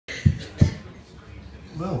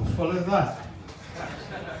Well, follow that.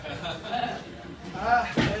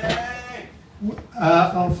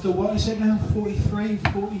 After, what is it now, 43,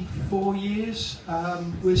 44 years,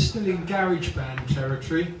 we're still in garage band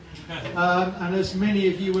territory. And as many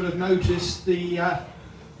of you would have noticed, the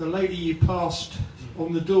lady you passed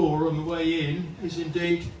on the door on the way in is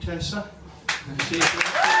indeed Tessa.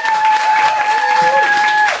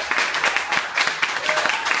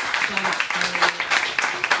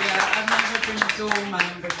 I've never been a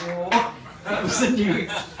doorman before. That was a new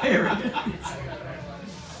experience.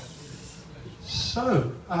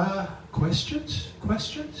 So, questions?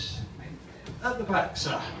 Questions? At the back,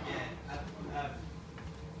 sir.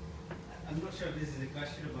 I'm not sure if this is a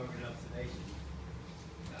question or more of an observation.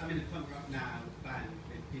 I'm in a punk rock now band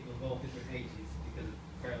with people of all different ages because of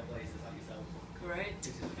trailblazers like yourself. Great. Which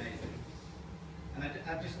is amazing. And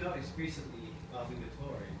I've just noticed recently, while we were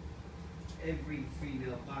touring, every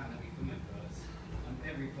female band that we come across, on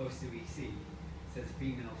every poster we see, says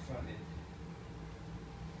female fronted.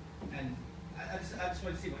 And I just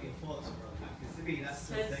want to see what your thoughts are on that, because to me that's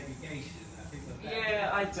sort of segregation. I think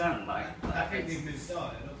I don't like that. I think we've moved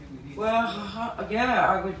on. I don't think we need yeah,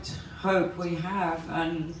 I would hope we have.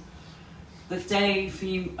 And the day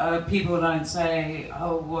people don't say,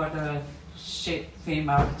 oh, what a shit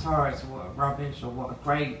female guitarist, or what a rubbish, or what a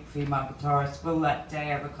great female guitarist, will that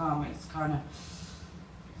day ever come? It's kind of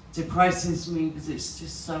depresses me because it's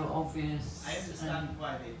just so obvious. I understand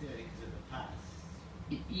why they do it because of the past.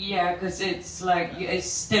 Yeah, because it's like, it's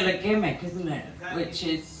still a gimmick, isn't it? Exactly. Which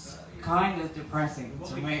is kind of depressing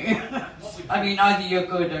to me. I mean, either you're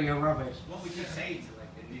good or you're rubbish. What would you say to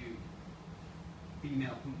like the new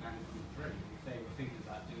female punk band coming through if they were thinking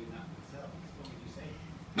about doing that themselves? What would you say?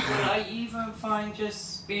 Well, I even find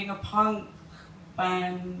just being a punk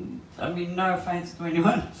band, I mean, no offense to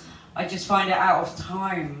anyone, I just find it out of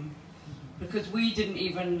time. Because we didn't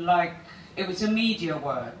even it was a media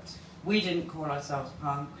word. We didn't call ourselves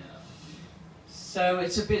punk. So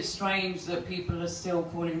it's a bit strange that people are still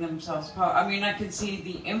calling themselves punk. I mean, I can see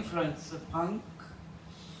the influence of punk,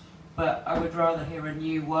 but I would rather hear a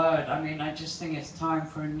new word. I mean, I just think it's time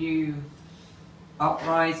for a new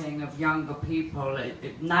uprising of younger people.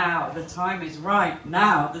 Now, the time is right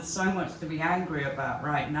now. There's so much to be angry about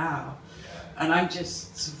right now. And I'm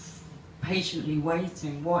just patiently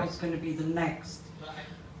waiting. What is going to be the next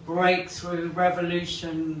breakthrough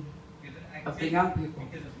revolution of the young people?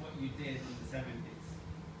 Because of what you did in the 70s,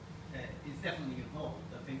 it's definitely evolved.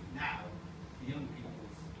 I think now, the young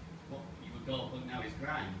people's, what you would call punk now is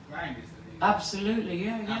grime. Grime is the new... Absolutely,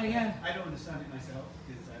 yeah. I don't understand it myself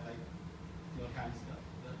because I like your kind of stuff.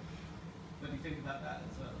 But what do you think about that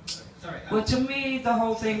as well? Sorry. Well, to me, the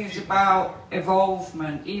whole thing is about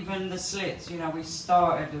evolvement. Even the Slits, you know, we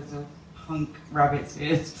started as a punk rabbits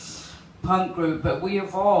ears punk group, but we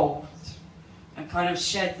evolved and kind of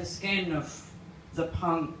shed the skin of the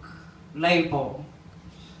punk label,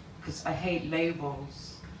 because I hate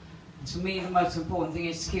labels. To me, the most important thing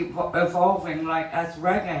is to keep evolving, like as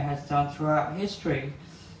reggae has done throughout history.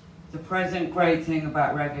 The present great thing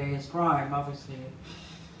about reggae is grime, obviously.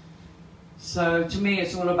 So to me,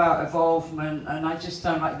 it's all about evolvement, and I just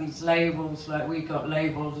don't like these labels. Like, we got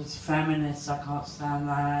labeled as feminists. I can't stand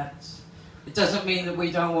that. It doesn't mean that we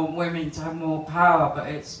don't want women to have more power, but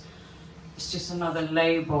it's just another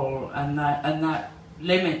label, and that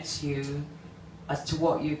limits you as to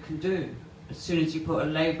what you can do as soon as you put a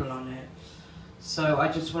label on it. So I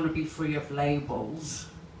just want to be free of labels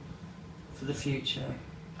for the future.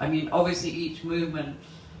 I mean, obviously each movement,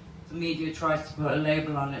 the media tries to put a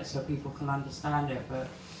label on it so people can understand it, but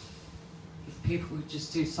if people would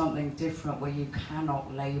just do something different where you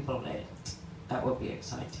cannot label it, that would be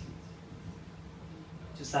exciting.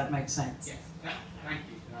 Does that make sense? Yes. Thank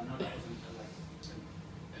you. I know that wasn't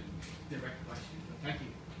a direct question, but thank you.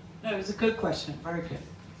 No, it was a good question. Very good.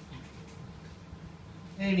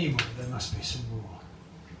 Anyone, there must be some more.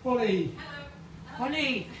 Holly!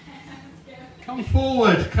 Holly! Come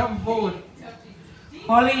forward, come forward.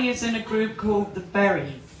 Holly is in a group called The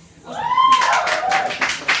Berries.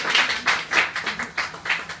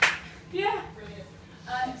 Yeah. Brilliant.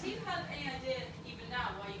 Do you have any idea, even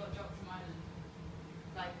now, why you got dropped from Ireland?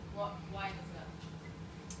 Like, why was that?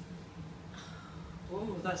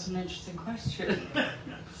 Oh, that's an interesting question.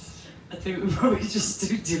 I think we're probably just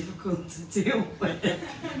too difficult to deal with.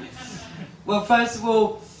 Well, first of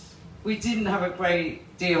all, we didn't have a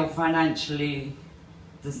great deal financially,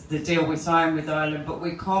 the deal we signed with Ireland, but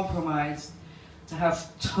we compromised to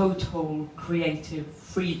have total creative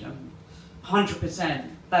freedom, 100%.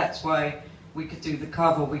 That's why we could do the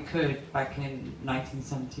cover we could back in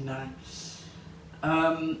 1979.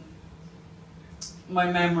 my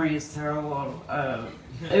memory is terrible.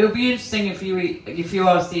 It would be interesting if you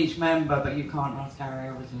asked each member, but you can't ask Harry,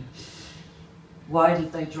 obviously. Why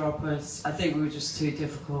did they drop us? I think we were just too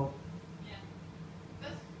difficult. Yeah.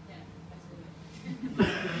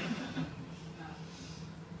 That's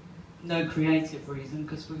No creative reason,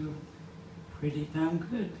 because we were pretty damn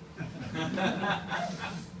good.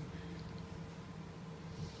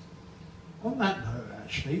 On that note,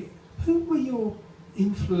 actually, who were your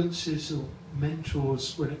influences or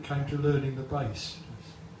mentors when it came to learning the bass?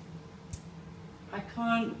 I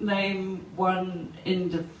can't name one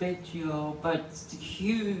individual, but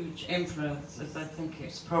huge influence, as I think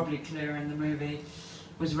it's probably clear in the movie,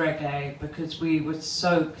 was reggae, because we were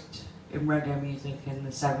soaked in reggae music in the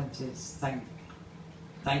 70s.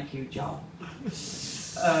 Thank you, John.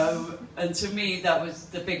 And to me, that was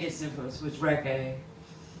the biggest influence, was reggae.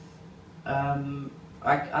 I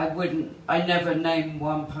never name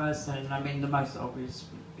one person. I mean, the most obvious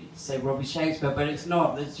would be to say Robbie Shakespeare, but it's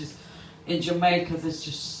not. There's just, in Jamaica, there's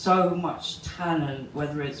just so much talent,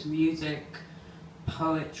 whether it's music,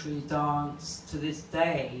 poetry, dance, to this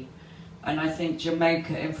day. And I think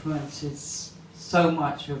Jamaica influences so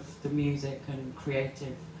much of the music and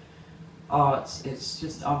creative arts. It's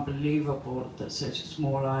just unbelievable that such a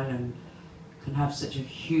small island can have such a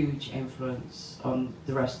huge influence on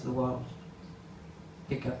the rest of the world.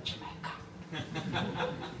 Big up Jamaica.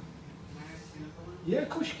 Yeah, of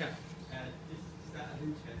course you can. Just out of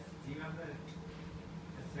interest, do you have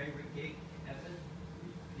a favourite gig ever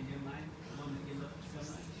in your mind? One that you love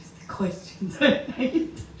so much? Just the questions I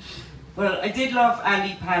hate. Well, I did love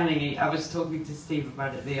Ali Pally. I was talking to Steve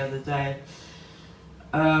about it the other day.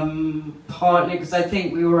 Partly because I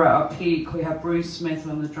think we were at our peak. We had Bruce Smith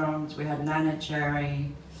on the drums, we had Nana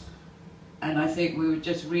Cherry, and I think we were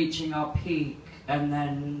just reaching our peak, and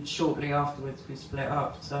then shortly afterwards we split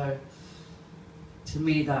up. So to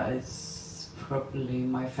me that is probably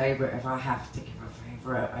my favourite. If I have to give a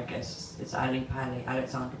favourite, I guess it's Ali Pally,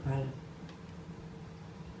 Alexander Pally.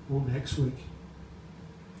 Or next week.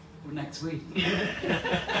 Or next week.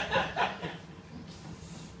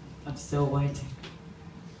 I'm still waiting.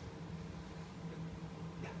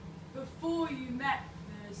 Before you met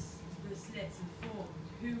the Slits and formed,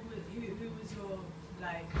 who was your,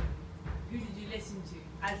 like, who did you listen to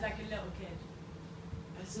as like a little kid?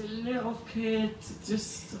 As a little kid,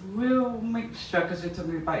 just a real mixture, because we're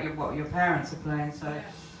talking about what your parents are playing, so Yeah.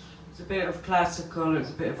 it's a bit of classical,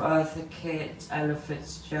 it's a bit of Eartha Kitt, Ella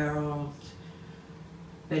Fitzgerald,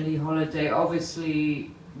 Billie Holiday.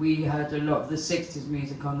 Obviously, we heard a lot of the 60s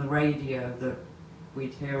music on the radio that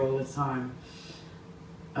we'd hear all the time.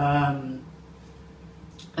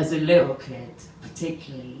 As a little kid,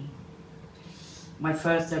 particularly, my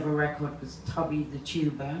first ever record was Tubby the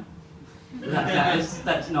Tuba.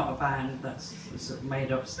 That's not a band, that's a sort of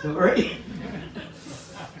made up story.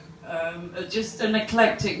 Just an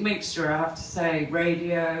eclectic mixture, I have to say.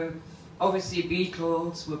 Radio, obviously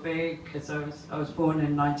Beatles were big, because I was born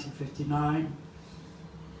in 1959.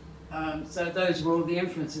 So those were all the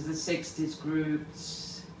influences, the 60s groups.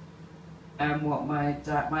 And what my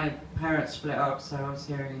parents split up, so I was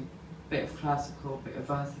hearing a bit of classical, a bit of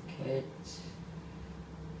Eartha Kitt,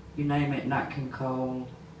 you name it, Nat King Cole.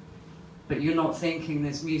 But you're not thinking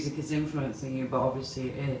this music is influencing you, but obviously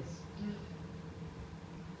it is.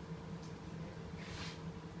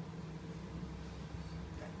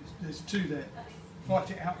 There's two there. Fight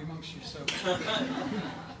it out amongst yourselves.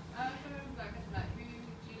 like, who do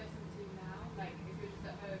you listen to now? Like, if you're just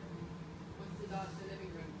at home, what's the dance in the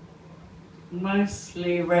living room?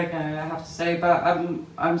 Mostly reggae, I have to say, but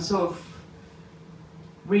I'm sort of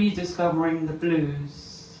rediscovering the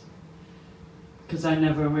blues, because I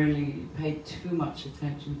never really paid too much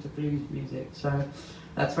attention to blues music, so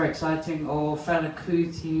that's very exciting. Or Fela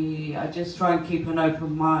Kuti. I just try and keep an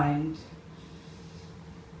open mind.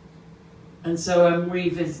 And so I'm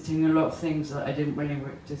revisiting a lot of things that I didn't really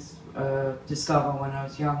discover when I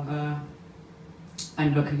was younger,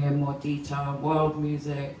 and looking in more detail. World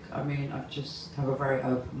music, I mean, I just have a very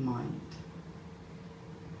open mind.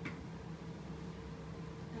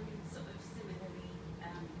 Sort of similarly, I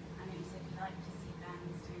know you said you like to see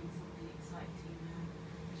bands doing something exciting.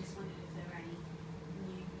 I just wondered if there are any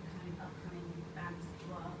new kind of upcoming bands that you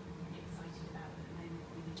are excited about at the moment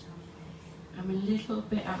when you come. I'm a little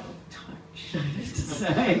bit out of touch, I have to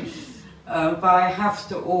say. But I have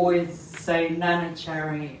to always say Nana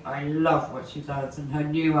Cherry, I love what she does, and her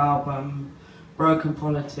new album, Broken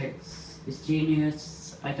Politics, is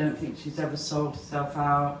genius. I don't think she's ever sold herself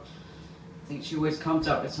out. I think she always comes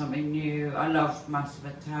up with something new. I love Massive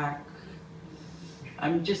Attack.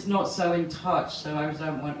 I'm just not so in touch, so I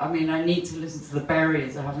don't want, I mean, I need to listen to the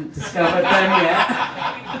Berries, I haven't discovered them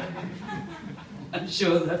yet. I'm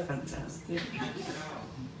sure they're fantastic.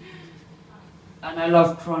 And I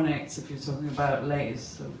love Chronics, if you're talking about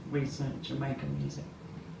latest sort of recent Jamaican music.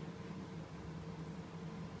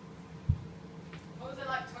 What was it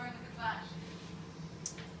like touring with the Clash?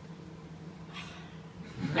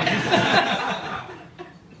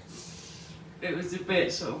 It was a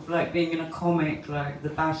bit sort of like being in a comic, like the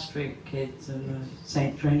Bash Street Kids and the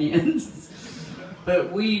St. Trinians.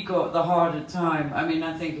 But we got the harder time. I mean,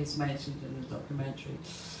 I think it's mentioned in the documentary.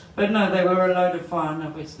 But no, they were a load of fun,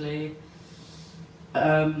 obviously.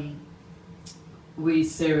 We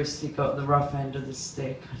seriously got the rough end of the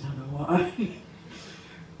stick. I don't know why.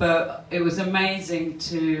 But it was amazing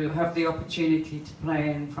to have the opportunity to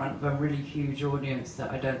play in front of a really huge audience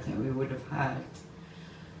that I don't think we would have had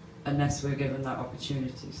unless we were given that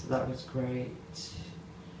opportunity, so that was great.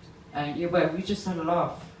 And yeah, well, we just had a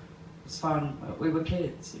laugh. It was fun. We were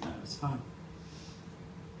kids, you know, it was fun.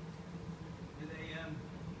 Were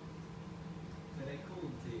they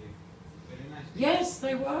cool to you? Were they nice? Yes,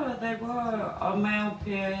 they were. Our male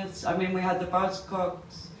peers, I mean, we had the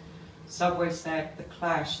Buzzcocks, Subway Sect, the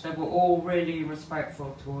Clash, they were all really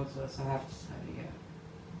respectful towards us, I have to say, yeah.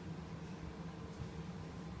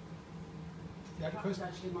 Yeah, That was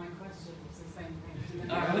actually my question. It's the same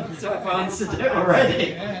thing. So I've answered it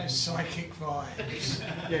already. Yeah, psychic vibes.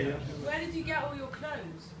 Yeah. Where did you get all your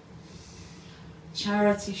clothes?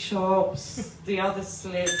 Charity shops, the other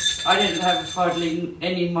slits. I didn't have hardly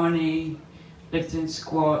any money, lived in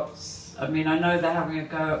squats. I mean, I know they're having a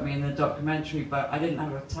go at me in the documentary, but I didn't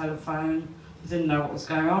have a telephone. I didn't know what was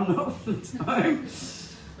going on half the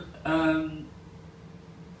time.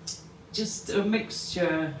 Just a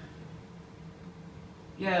mixture.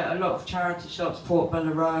 Yeah, a lot of charity shops,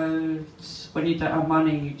 Portobello Road. When you don't have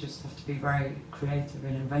money, you just have to be very creative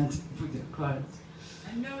and inventive with your clothes.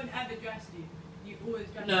 And no one ever dressed you? You always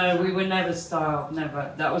dressed No, yourself? we were never styled,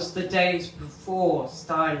 never. That was the days before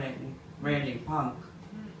styling, really, punk.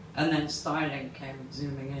 And then styling came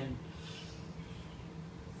zooming in.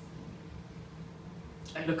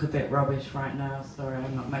 I look a bit rubbish right now, sorry,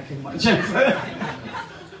 I'm not making much effort.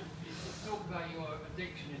 Talk about your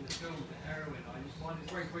addiction in the film to heroin. I just find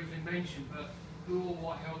it's very briefly mentioned, but who or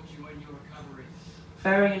what helped you in your recovery?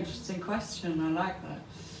 Very interesting question, I like that.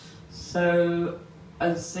 So,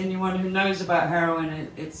 as anyone who knows about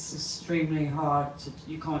heroin, it's extremely hard to,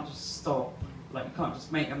 you can't just stop. Like, you can't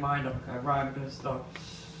just make your mind up and go, right, I'm going to stop.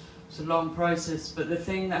 It's a long process, but the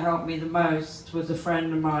thing that helped me the most was a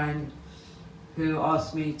friend of mine who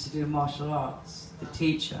asked me to do martial arts, the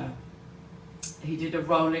teacher. He did a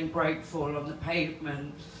rolling break fall on the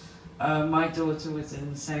pavement. My daughter was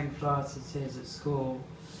in the same class as his at school.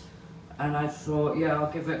 And I thought, yeah, I'll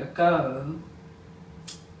give it a go.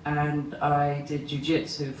 And I did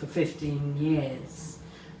jiu-jitsu for 15 years.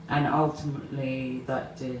 And ultimately,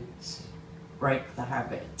 that did break the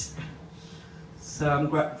habit. So I'm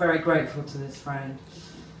very grateful to this friend.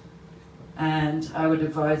 And I would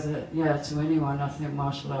advise it, yeah, to anyone. I think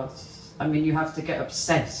martial arts, I mean, you have to get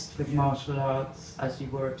obsessed with martial arts as you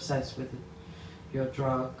were obsessed with your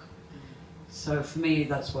drug. So for me,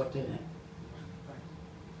 that's what did it.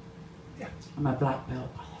 Yeah. I'm a black belt,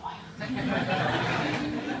 by the way.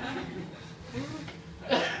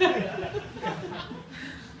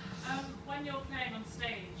 When you're playing on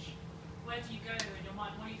stage, where do you go in your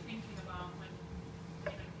mind? What are you thinking about when you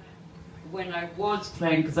don't play? When I was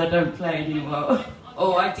playing, because I don't play anymore.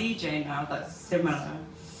 Oh, I DJ now, that's similar.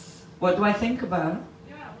 What do I think about?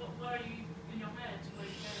 Yeah, where are you in your head? Where are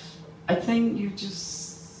you going? I think you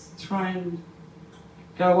just try and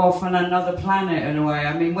go off on another planet in a way.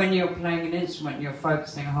 I mean, when you're playing an instrument, you're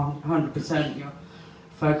focusing 100%. You're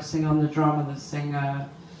focusing on the drummer, the singer.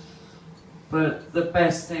 But the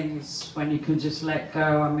best thing is when you can just let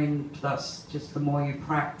go. I mean, that's just the more you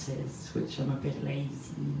practice, which I'm a bit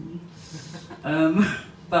lazy.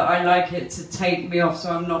 But I like it to take me off,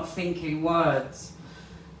 so I'm not thinking words.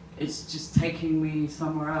 It's just taking me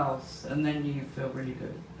somewhere else, and then you feel really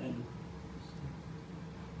good. And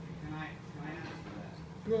Can I ask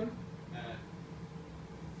you Go on. that?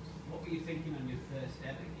 What were you thinking on your first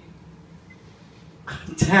ever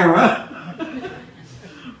gig? terror.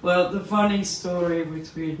 Well, the funny story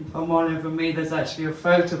between Pam Olive and me, there's actually a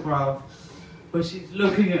photograph where she's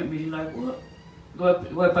looking at me like, what?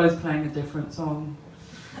 We're both playing a different song.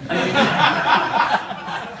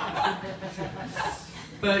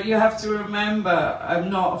 But you have to remember, I'm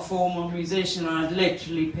not a formal musician, and I'd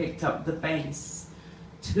literally picked up the bass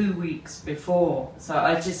 2 weeks before, so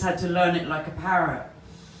I just had to learn it like a parrot.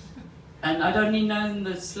 And I'd only known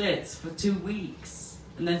the Slits for 2 weeks.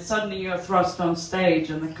 And then suddenly you're thrust on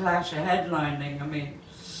stage and the Clash are headlining. I mean,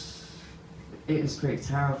 it is pretty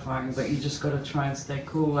terrifying, but you just got to try and stay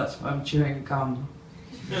cool. That's why I'm chewing gum.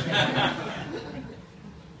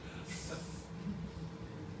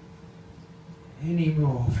 Any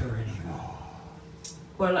more for any more?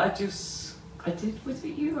 Well, I did, was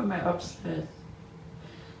it you I met upstairs?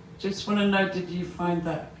 Just want to know, did you find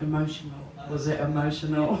that emotional? Was it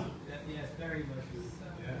emotional? Yes, very emotional.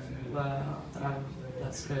 Well,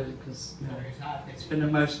 that's good, because it's been an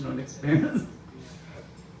emotional experience.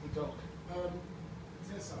 Doc,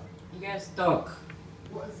 Tessa, Yes, Doc.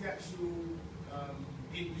 what is the actual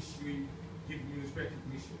industry giving you as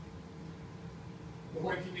recognition?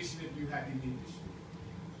 What recognition have you had in the industry?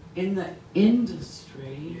 In the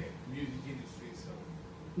industry, Yeah, music industry itself.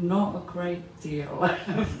 not a great deal, I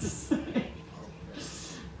have to say.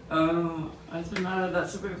 I don't know,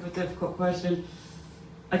 that's a bit of a difficult question.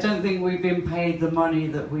 I don't think we've been paid the money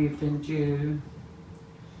that we've been due.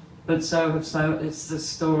 But it's the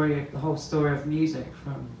story, the whole story of music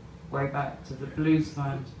from way back to the blues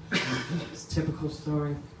times. It's a typical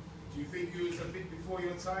story. Do you think you was a bit before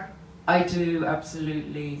your time? I do,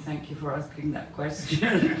 absolutely. Thank you for asking that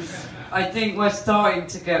question. I think we're starting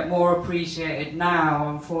to get more appreciated now.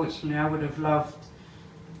 Unfortunately, I would have loved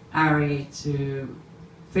Ari to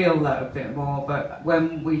feel that a bit more, but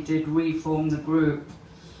when we did reform the group,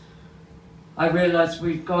 I realised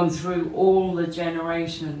we've gone through all the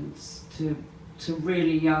generations to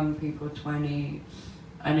really young people, 20.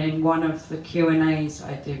 And in one of the Q&As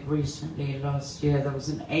I did recently, last year, there was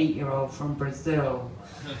an 8-year-old from Brazil.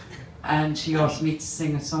 And she asked me to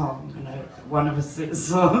sing a song, one of her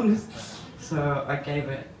songs. So I gave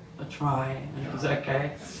it a try, and it was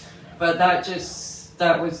okay. But that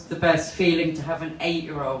was the best feeling, to have an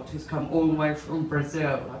 8-year-old who's come all the way from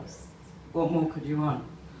Brazil. What more could you want?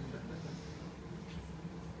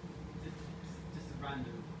 Just a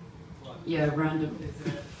random plug. Yeah, random.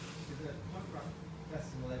 There's a punk rock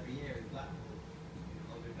festival every year in Blackpool,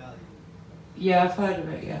 Old Valley. Yeah, I've heard of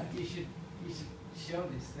it, yeah. You should show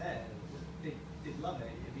this there. They'd love it.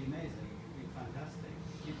 It'd be amazing. It'd be fantastic.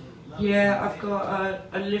 People would love it. Yeah, I've got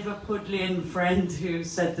a Liverpudlian friend who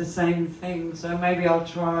said the same thing, so maybe I'll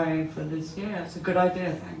try for this year. It's a good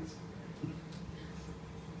idea, thanks.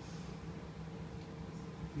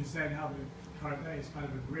 You're saying how the current day is kind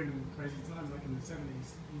of a grim and crazy time, like in the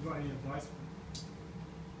 70s. You got any advice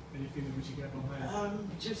for anything that we should get behind?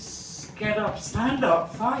 Just get up, stand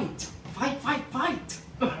up, fight. Fight. Right.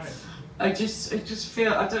 I just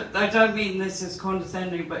feel, I don't mean this as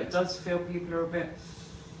condescending, but it does feel people are a bit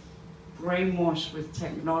brainwashed with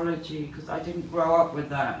technology, because I didn't grow up with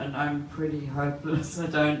that, and I'm pretty hopeless. I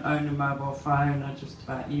don't own a mobile phone, I just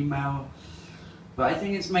about email. But I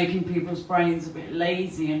think it's making people's brains a bit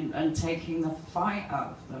lazy and taking the fight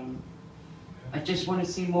out of them. I just want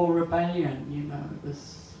to see more rebellion, you know.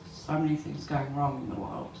 There's so many things going wrong in the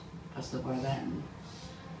world as the word end.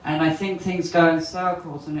 And I think things go in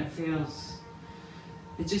circles, and it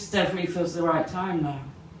just definitely feels the right time now.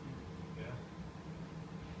 Yeah.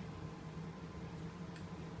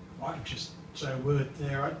 I can just say a word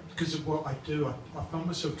there. Because of what I do, I find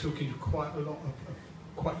myself talking to quite a lot of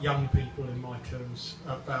quite young people in my terms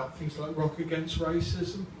about things like Rock Against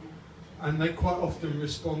Racism. And they quite often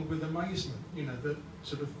respond with amazement, you know, that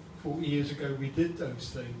sort of 40 years ago we did those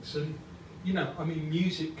things. And you know, I mean,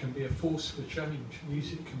 music can be a force for change.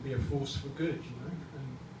 Music can be a force for good, you know,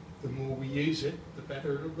 and the more we use it, the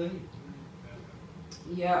better it'll be.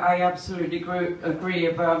 Yeah, I absolutely agree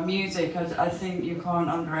about music. I think you can't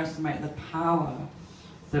underestimate the power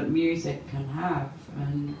that music can have,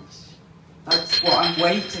 and that's what I'm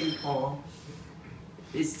waiting for,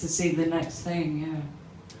 is to see the next thing, yeah.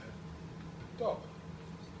 Doc,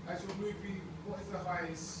 as your movie, what is the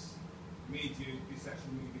highest media this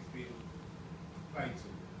actual movie's been played to?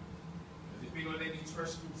 Has it been on any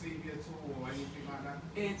terrestrial TV at all or anything like that?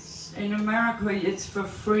 It's in America. It's for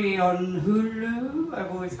free on Hulu.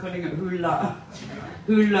 I'm always calling it Hula.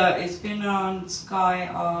 Hula. It's been on Sky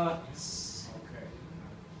Arts. Okay.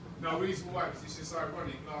 No, the reason why is it's just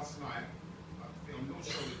ironic. Last night, I'm not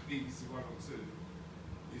sure if BBC 1 or 2,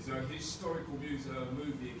 is a historical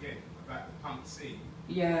movie again about the punk scene.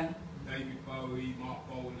 Yeah. David Bowie, Mark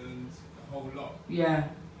Boland, the whole lot. Yeah.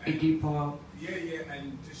 Iggy Pop. Yeah,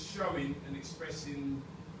 and just showing and expressing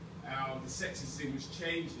how the sexism was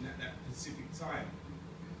changing at that specific time.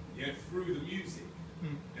 Yeah, through the music.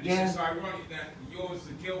 And it's just ironic that yours,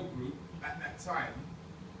 the girl group, at that time,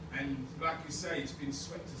 and like you say, it's been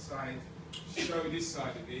swept aside, show this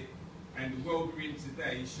side of it, And the world we're in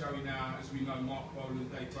today is showing how, as we know, Mark Bolan,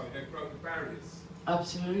 they broke the barriers.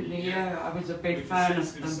 Absolutely, yeah. I was a big with fan the of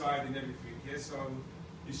sensitive them. side and everything, yeah. So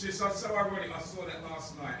it's just so ironic. I saw that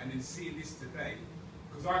last night, and then seeing this today,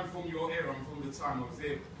 because I'm from your era. I'm from the time I was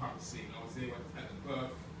there, punk scene. I was there at the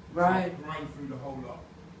birth. Right. So I've grown through the whole lot.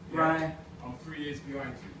 Yeah? Right. I'm 3 years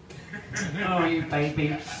behind you. Oh, you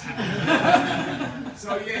baby.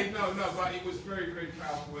 So yeah, no, but it was very, very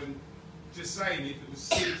powerful, and just saying it was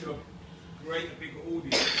seemed to create a bigger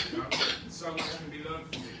audience. You know? So much can be learned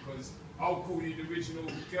from it, because I'll call you the original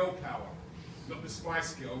girl power, not the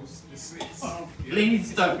Spice Girls, the Slits. Oh, yeah?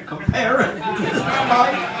 please don't compare it. No,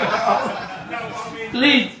 I mean,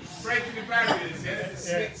 please. Breaking the barriers, yeah? The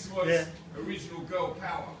Slits was original girl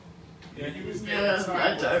power. Yeah, you was there at the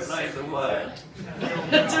time. I don't like the word.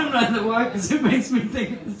 I don't like the word because it makes me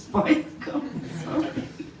think of the Spice Girls.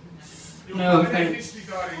 You're No, part of that okay. history,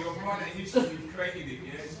 darling. You're part of that history. You've created it,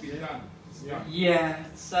 yeah? It's been done. It's done. Yeah,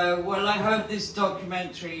 so, well, I hope this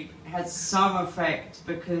documentary has some effect,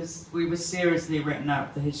 because we were seriously written out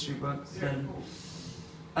of the history books, and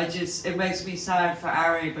it makes me sad for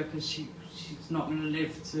Ari, because she's not going to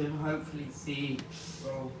live to hopefully see.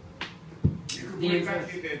 Well, you can put it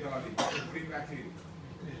back in there, darling. You can put it back in.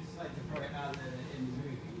 It's like they brought it out in the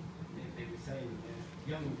movie. They were saying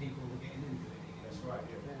young people were getting into it. That's right,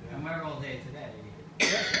 yeah. And we're all there today. So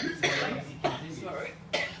the legacy continues. Sorry.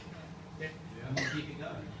 And we'll keep it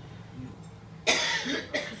going.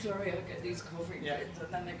 Sorry, I get these coffee fits and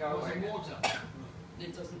then they go away. Water.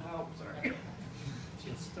 It doesn't help, sorry.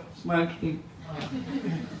 Just stop smoking.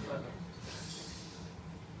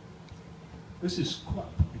 This is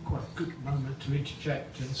probably quite a good moment to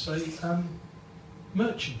interject and say,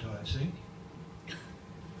 merchandising,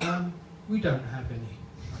 we don't have any.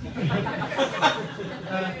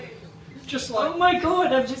 Just like, oh my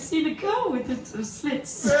God, I've just seen a girl with the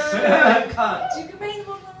slits cut. You can make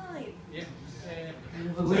them online. Yeah.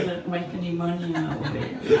 But we don't make any money out of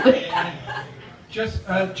it.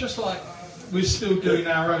 just like we're still doing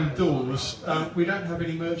our own doors, we don't have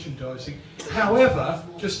any merchandising. However,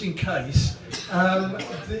 just in case,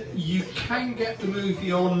 you can get the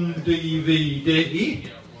movie on DVD,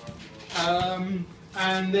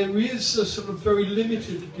 and there is a sort of very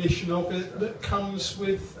limited edition of it that comes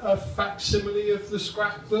with a facsimile of the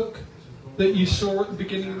scrapbook that you saw at the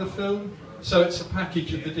beginning of the film. So it's a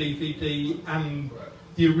package of the DVD and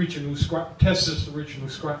the original Tessa's original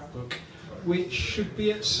scrapbook, which should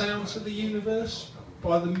be at Sounds of the Universe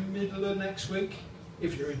by the middle of next week,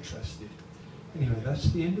 if you're interested. Anyway, that's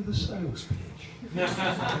the end of the sales pitch.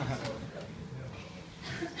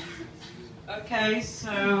 Okay,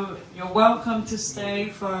 so you're welcome to stay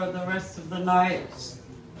for the rest of the night.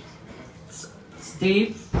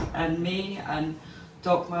 Steve and me and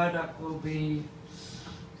Doc Murdoch will be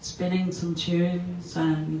spinning some tunes,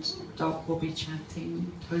 and Doc will be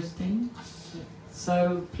chatting, toasting.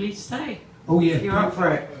 So please stay. Oh yeah. If you're up for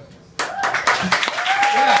it.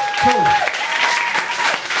 Yeah, cool.